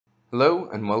Hello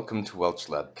and welcome to Welch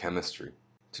Lab Chemistry.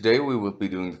 Today we will be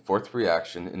doing the fourth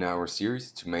reaction in our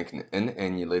series to make an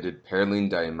N-Annulated Perylene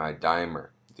Diimide dimer,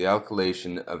 the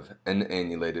alkylation of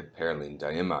N-Annulated Perylene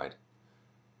Diimide.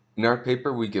 In our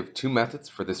paper we give two methods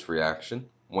for this reaction,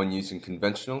 one using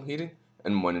conventional heating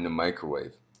and one in a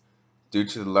microwave. Due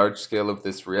to the large scale of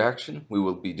this reaction, we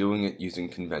will be doing it using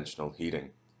conventional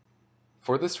heating.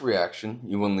 For this reaction,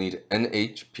 you will need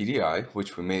NH-PDI,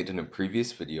 which we made in a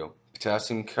previous video,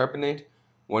 potassium carbonate,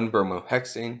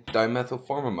 1-bromohexane,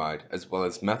 dimethylformamide, as well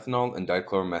as methanol and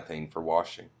dichloromethane for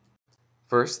washing.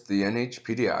 First, the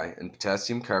NH-PDI and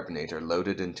potassium carbonate are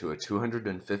loaded into a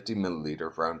 250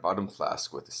 ml round bottom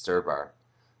flask with a stir bar.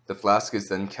 The flask is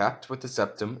then capped with a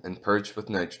septum and purged with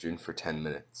nitrogen for 10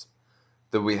 minutes.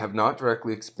 Though we have not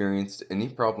directly experienced any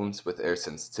problems with air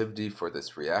sensitivity for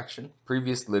this reaction,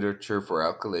 previous literature for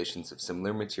alkylations of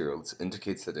similar materials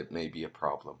indicates that it may be a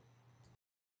problem.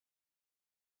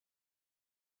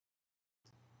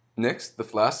 Next, the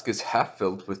flask is half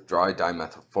filled with dry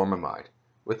dimethylformamide.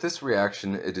 With this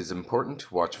reaction, it is important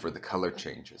to watch for the color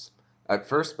changes. At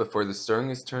first, before the stirring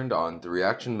is turned on, the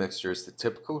reaction mixture is the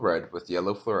typical red with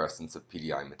yellow fluorescence of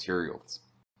PDI materials.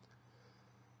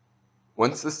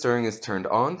 Once the stirring is turned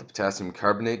on, the potassium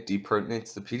carbonate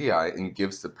deprotonates the PDI and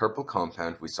gives the purple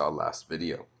compound we saw last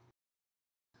video.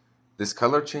 This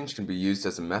color change can be used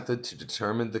as a method to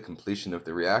determine the completion of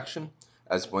the reaction,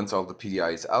 as once all the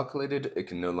PDI is alkylated, it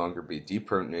can no longer be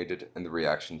deprotonated and the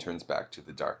reaction turns back to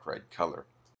the dark red color.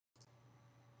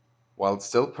 While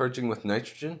still purging with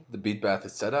nitrogen, the bead bath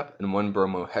is set up and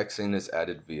 1-bromohexane is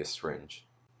added via syringe.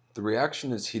 The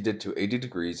reaction is heated to 80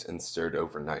 degrees and stirred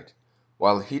overnight.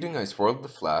 While heating, I swirled the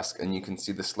flask and you can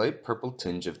see the slight purple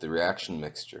tinge of the reaction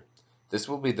mixture. This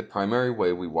will be the primary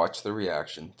way we watch the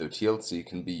reaction, though TLC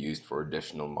can be used for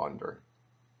additional monitoring.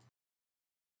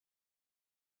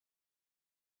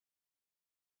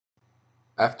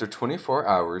 After 24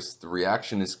 hours, the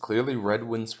reaction is clearly red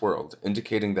when swirled,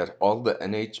 indicating that all the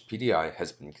NH-PDI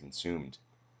has been consumed.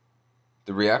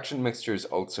 The reaction mixture is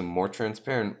also more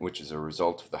transparent, which is a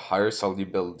result of the higher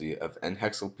solubility of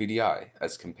N-Hexyl PDI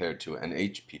as compared to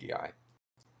NH-PDI.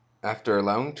 After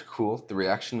allowing to cool, the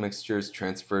reaction mixture is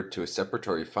transferred to a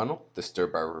separatory funnel, the stir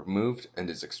bar removed,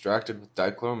 and is extracted with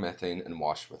dichloromethane and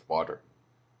washed with water.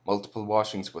 Multiple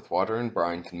washings with water and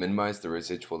brine can minimize the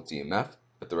residual DMF,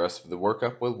 but the rest of the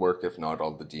workup will work if not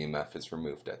all the DMF is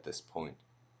removed at this point.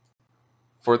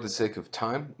 For the sake of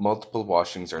time, multiple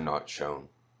washings are not shown.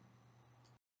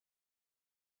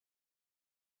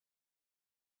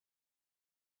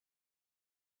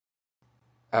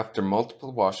 After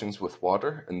multiple washings with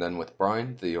water and then with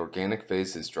brine, the organic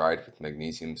phase is dried with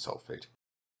magnesium sulfate.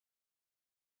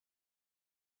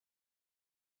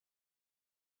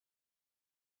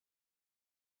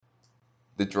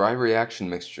 The dry reaction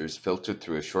mixture is filtered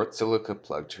through a short silica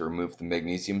plug to remove the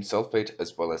magnesium sulfate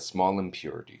as well as small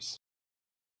impurities.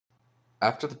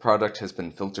 After the product has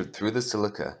been filtered through the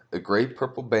silica, a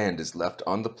gray-purple band is left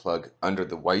on the plug under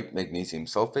the white magnesium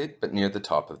sulfate but near the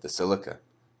top of the silica.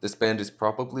 This band is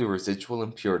probably residual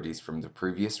impurities from the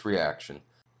previous reaction,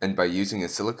 and by using a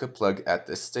silica plug at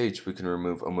this stage we can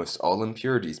remove almost all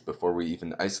impurities before we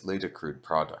even isolate a crude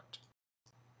product.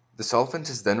 The solvent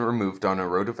is then removed on a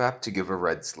rotovap to give a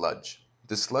red sludge.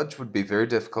 The sludge would be very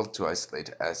difficult to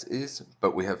isolate as is,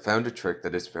 but we have found a trick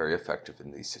that is very effective in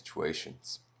these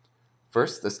situations.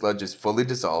 First, the sludge is fully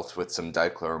dissolved with some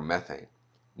dichloromethane.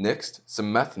 Next,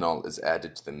 some methanol is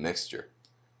added to the mixture.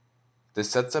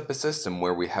 This sets up a system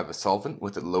where we have a solvent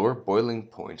with a lower boiling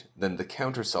point than the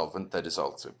counter solvent that is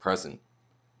also present.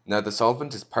 Now the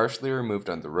solvent is partially removed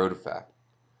on the rotovap.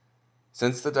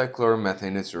 Since the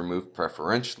dichloromethane is removed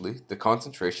preferentially, the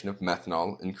concentration of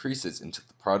methanol increases until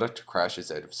the product crashes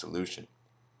out of solution.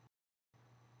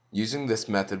 Using this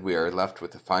method, we are left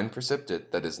with a fine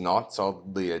precipitate that is not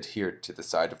solidly adhered to the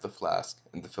side of the flask,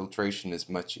 and the filtration is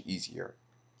much easier.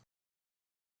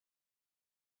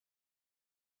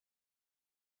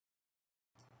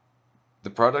 The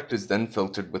product is then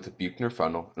filtered with a Buchner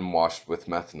funnel and washed with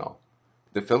methanol.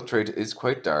 The filtrate is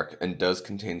quite dark and does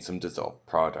contain some dissolved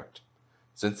product.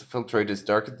 Since the filtrate is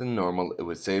darker than normal, it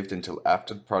was saved until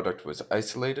after the product was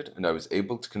isolated and I was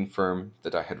able to confirm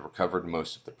that I had recovered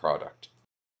most of the product.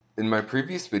 In my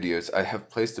previous videos, I have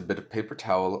placed a bit of paper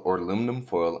towel or aluminum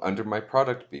foil under my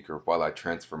product beaker while I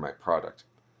transfer my product.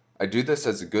 I do this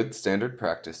as a good standard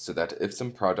practice so that if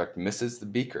some product misses the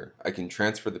beaker, I can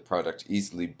transfer the product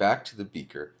easily back to the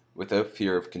beaker without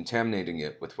fear of contaminating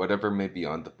it with whatever may be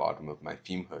on the bottom of my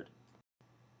fume hood.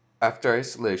 After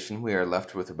isolation, we are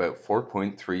left with about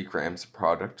 4.3 grams of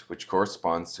product, which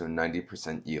corresponds to a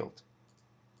 90% yield.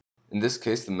 In this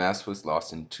case, the mass was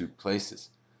lost in two places: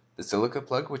 the silica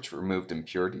plug, which removed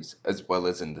impurities, as well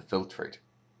as in the filtrate.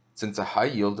 Since a high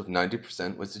yield of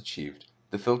 90% was achieved,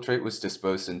 the filtrate was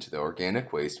disposed into the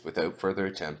organic waste without further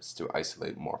attempts to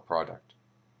isolate more product.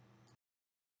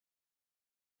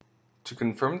 To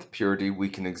confirm the purity, we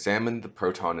can examine the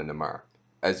proton NMR.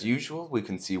 As usual, we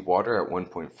can see water at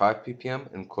 1.5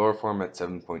 ppm and chloroform at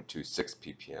 7.26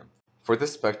 ppm. For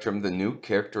this spectrum, the new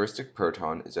characteristic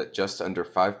proton is at just under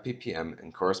 5 ppm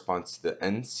and corresponds to the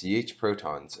NCH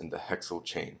protons in the hexyl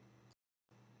chain.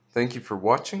 Thank you for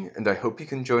watching, and I hope you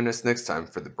can join us next time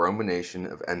for the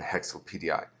bromination of N-Hexyl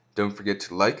PDI. Don't forget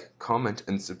to like, comment,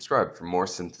 and subscribe for more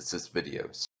synthesis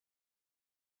videos.